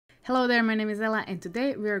Hello there, my name is Ella and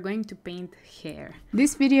today we are going to paint hair.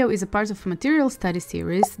 This video is a part of a material study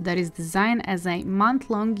series that is designed as a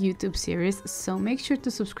month-long YouTube series, so make sure to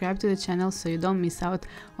subscribe to the channel so you don't miss out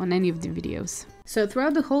on any of the videos. So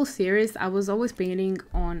throughout the whole series I was always painting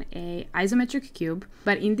on a isometric cube,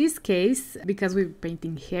 but in this case, because we're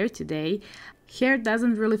painting hair today, hair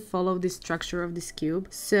doesn't really follow the structure of this cube.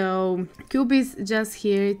 So cube is just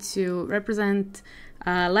here to represent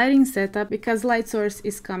lighting setup, because light source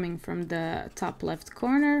is coming from the top left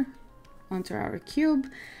corner onto our cube.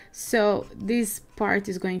 So this part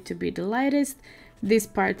is going to be the lightest, this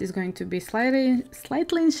part is going to be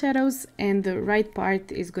slightly in shadows, and the right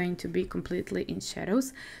part is going to be completely in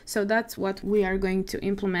shadows. So that's what we are going to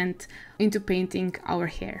implement into painting our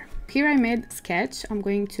hair. Here I made a sketch. I'm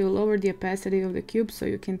going to lower the opacity of the cube so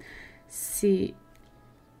you can see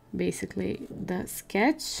basically the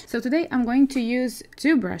sketch. So today I'm going to use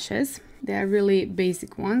two brushes. They are really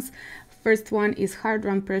basic ones. First one is hard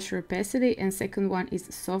round pressure opacity and second one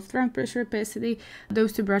is soft round pressure opacity.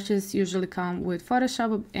 Those two brushes usually come with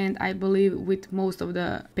Photoshop and I believe with most of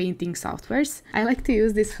the painting softwares. I like to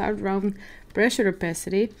use this hard round pressure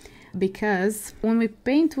opacity because when we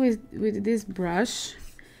paint with this brush,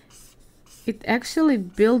 it actually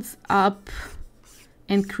builds up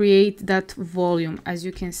and create that volume, as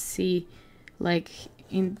you can see like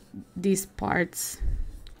in these parts.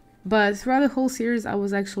 But throughout the whole series I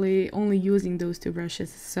was actually only using those two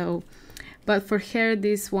brushes, so but for hair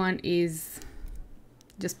this one is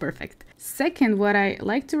just perfect. Second, what I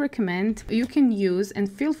like to recommend, you can use and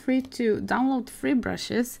feel free to download free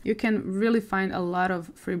brushes. You can really find a lot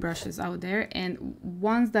of free brushes out there, and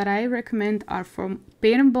ones that I recommend are from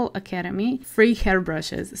Paintable Academy, free hair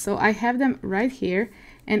brushes. So I have them right here,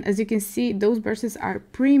 and as you can see those brushes are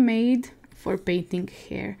pre-made for painting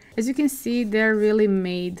hair. As you can see, they're really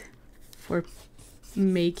made for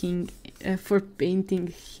painting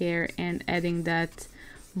hair and adding that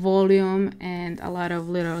volume and a lot of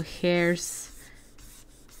little hairs.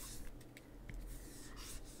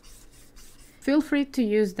 Feel free to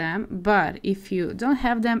use them, but if you don't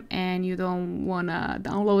have them and you don't wanna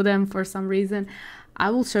download them for some reason, I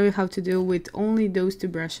will show you how to do with only those two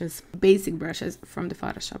brushes, basic brushes from the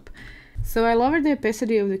Photoshop. So I lowered the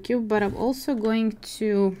opacity of the cube, but I'm actually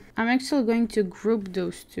going to group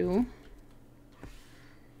those two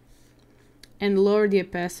and lower the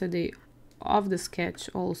opacity of the sketch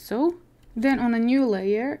also. Then on a new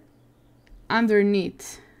layer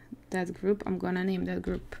underneath that group, I'm gonna name that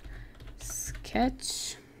group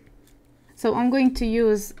sketch. So I'm going to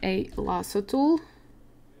use a lasso tool,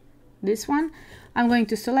 this one. I'm going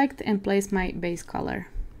to select and place my base color.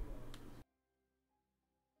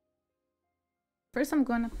 First I'm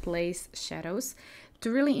gonna place shadows to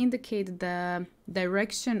really indicate the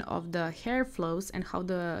direction of the hair flows and how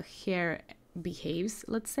the hair behaves,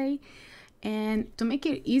 let's say. And to make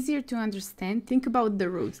it easier to understand, think about the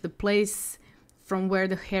roots, the place from where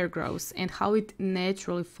the hair grows and how it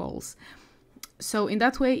naturally falls. So in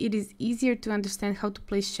that way it is easier to understand how to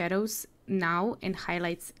place shadows now and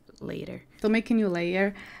highlights later. So make a new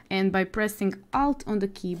layer, and by pressing Alt on the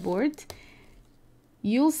keyboard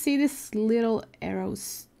you'll see these little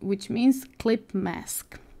arrows, which means clip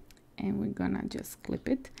mask, and we're gonna just clip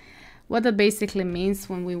it. What that basically means,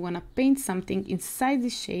 when we want to paint something inside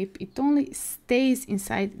this shape, it only stays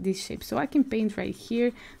inside this shape. So I can paint right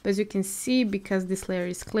here, but as you can see, because this layer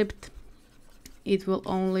is clipped, it will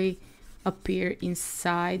only appear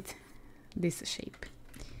inside this shape.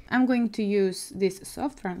 I'm going to use this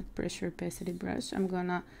soft round pressure opacity brush. I'm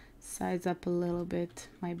gonna size up a little bit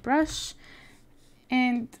my brush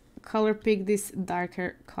and color pick this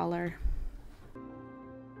darker color.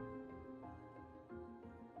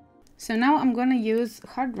 So now I'm gonna use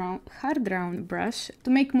hard round brush to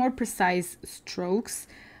make more precise strokes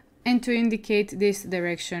and to indicate this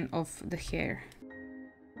direction of the hair.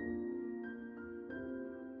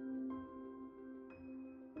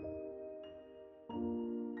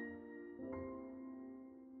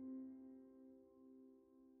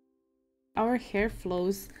 Our hair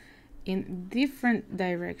flows in different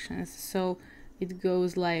directions, so it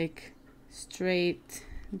goes like straight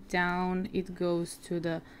down, it goes to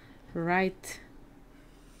the right,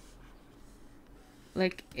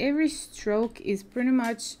 like every stroke is pretty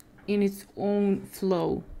much in its own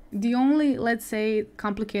flow. The only, let's say,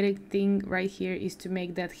 complicated thing right here is to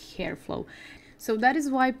make that hair flow. So that is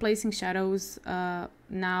why placing shadows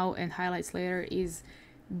now and highlights later is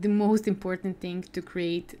the most important thing to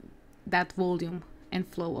create that volume and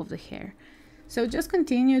flow of the hair. So just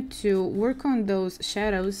continue to work on those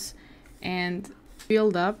shadows and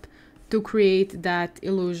build up to create that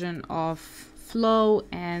illusion of flow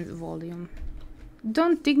and volume.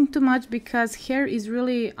 Don't think too much because hair is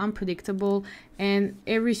really unpredictable and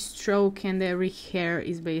every stroke and every hair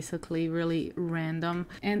is basically really random.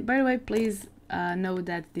 And by the way, please know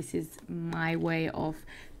that this is my way of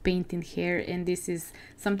painting hair, and this is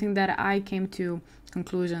something that I came to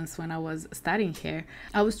conclusions when I was studying hair.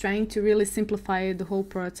 I was trying to really simplify the whole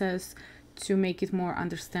process to make it more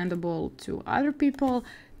understandable to other people,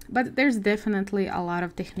 but there's definitely a lot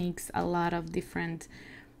of techniques, a lot of different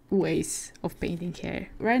ways of painting hair.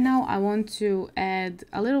 Right now I want to add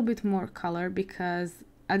a little bit more color because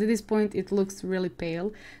at this point it looks really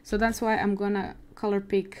pale, so that's why I'm gonna color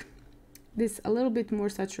pick this a little bit more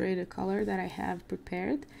saturated color that I have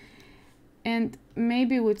prepared, and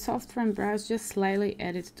maybe with soft front brush just slightly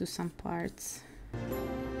add it to some parts.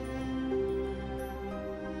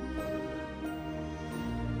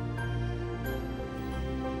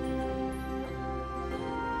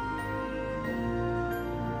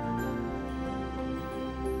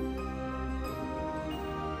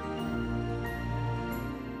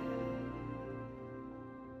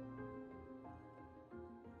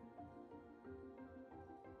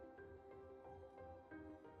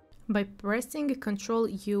 By pressing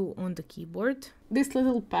Ctrl U on the keyboard, this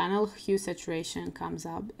little panel hue saturation comes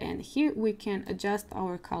up, and here we can adjust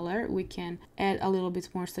our color, we can add a little bit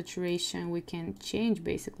more saturation, we can change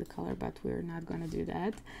basically color, but we're not gonna do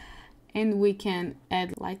that. And we can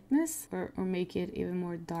add lightness or make it even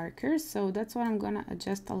more darker, so that's what I'm gonna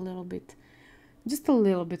adjust a little bit, just a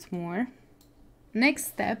little bit more. Next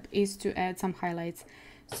step is to add some highlights.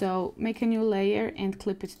 So make a new layer and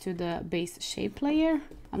clip it to the base shape layer.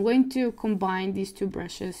 I'm going to combine these two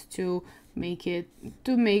brushes to make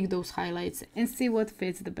those highlights and see what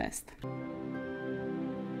fits the best.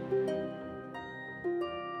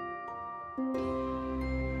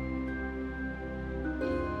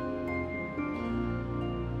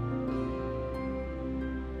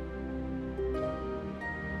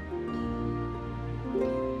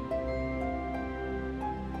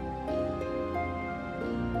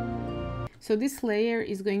 So this layer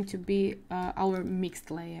is going to be our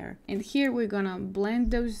mixed layer. And here we're gonna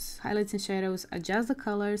blend those highlights and shadows, adjust the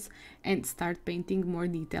colors, and start painting more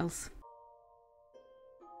details.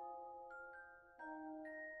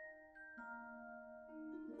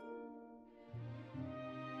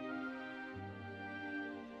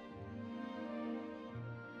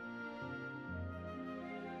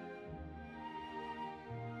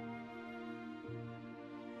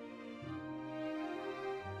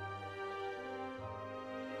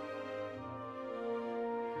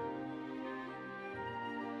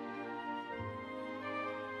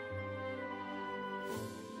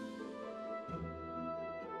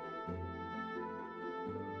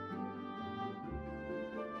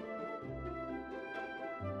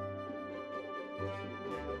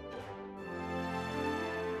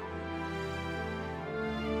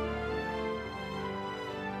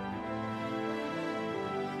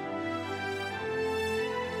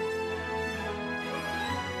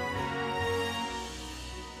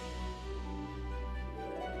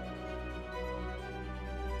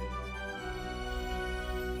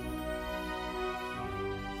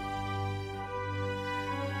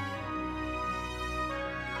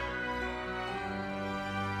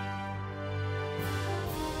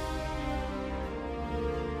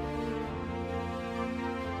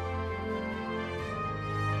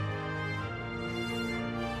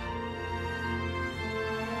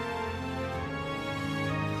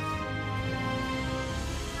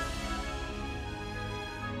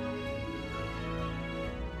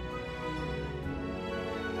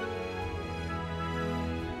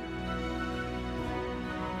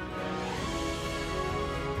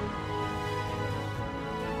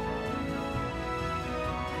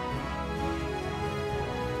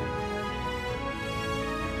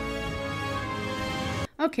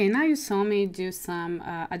 Okay, now you saw me do some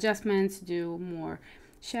adjustments, do more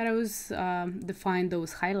shadows, define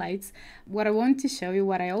those highlights. What I want to show you,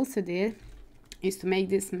 what I also did, is to make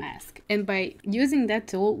this mask. And by using that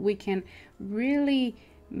tool, we can really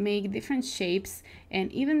make different shapes.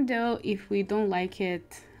 And even though if we don't like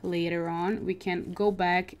it later on, we can go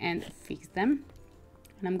back and fix them.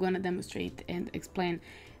 And I'm gonna demonstrate and explain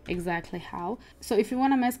exactly how. So if you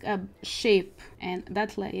wanna mask a shape and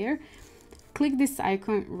that layer, click this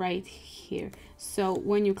icon right here. So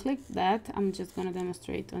when you click that, I'm just gonna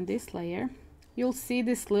demonstrate on this layer, you'll see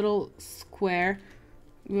this little square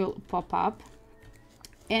will pop up,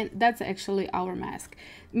 and that's actually our mask.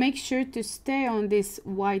 Make sure to stay on this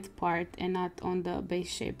white part and not on the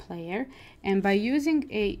base shape layer. And by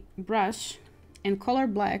using a brush and color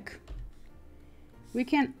black, we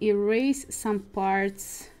can erase some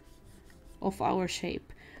parts of our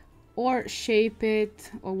shape or shape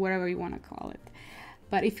it or whatever you want to call it.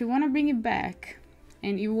 But if you want to bring it back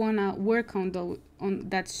and you want to work on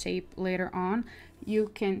that shape later on,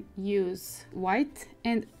 you can use white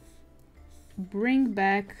and bring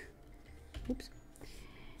back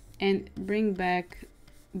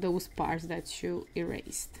those parts that you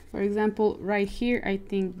erased. For example, right here, I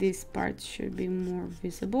think this part should be more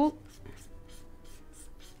visible,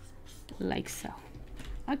 like so.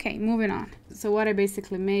 Okay, moving on. So what I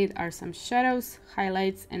basically made are some shadows,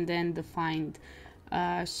 highlights, and then defined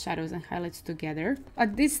shadows and highlights together.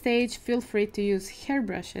 At this stage, feel free to use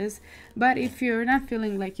hairbrushes, but if you're not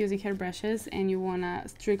feeling like using hairbrushes and you wanna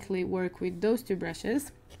strictly work with those two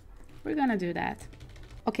brushes, we're gonna do that.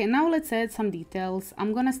 Okay, now let's add some details.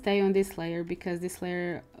 I'm gonna stay on this layer because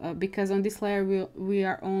on this layer we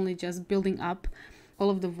are only just building up all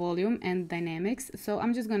of the volume and dynamics. So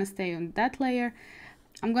I'm just gonna stay on that layer.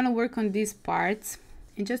 I'm gonna work on these parts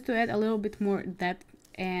and just to add a little bit more depth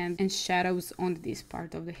and shadows on this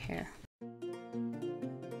part of the hair.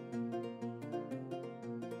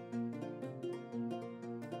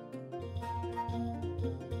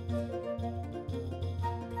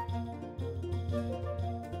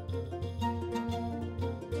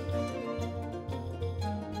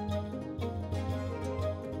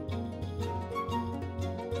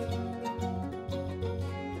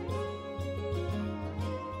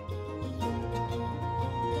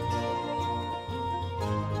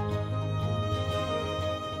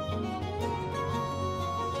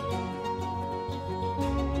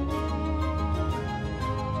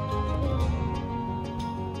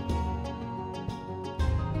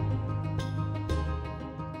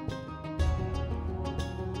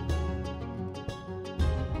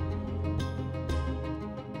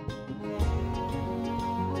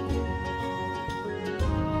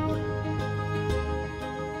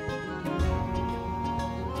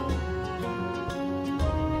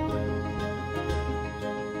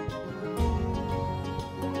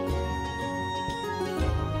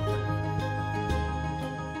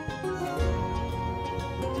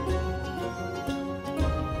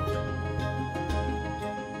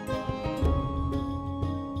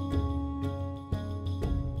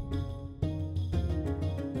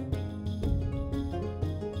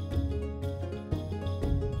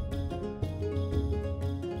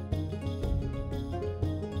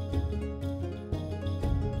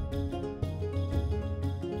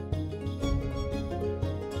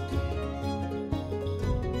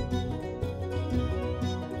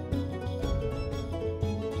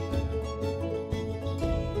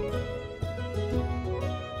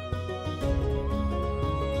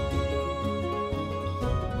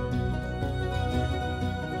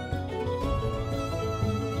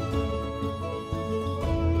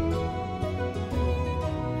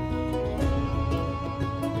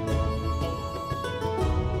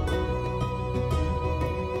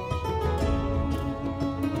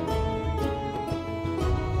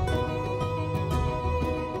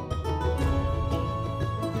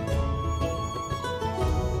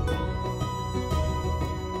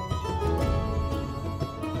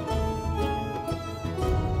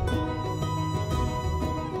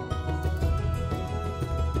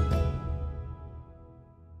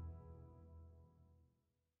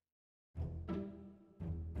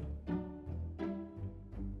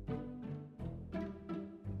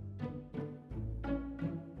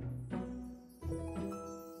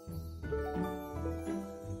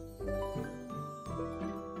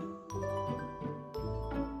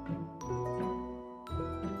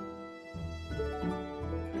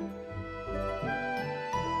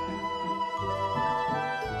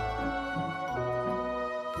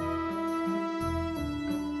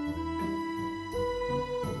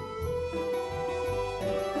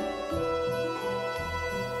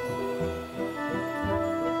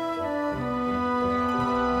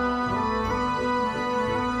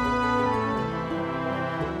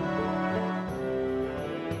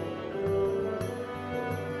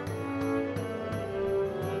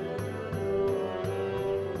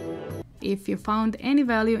 If you found any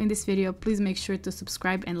value in this video, please make sure to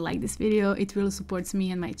subscribe and like this video. It really supports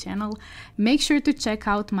me and my channel. Make sure to check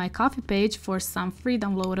out my Ko-fi page for some free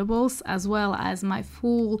downloadables, as well as my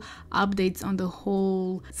full updates on the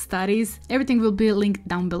whole studies. Everything will be linked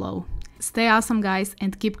down below. Stay awesome, guys,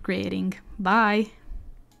 and keep creating. Bye!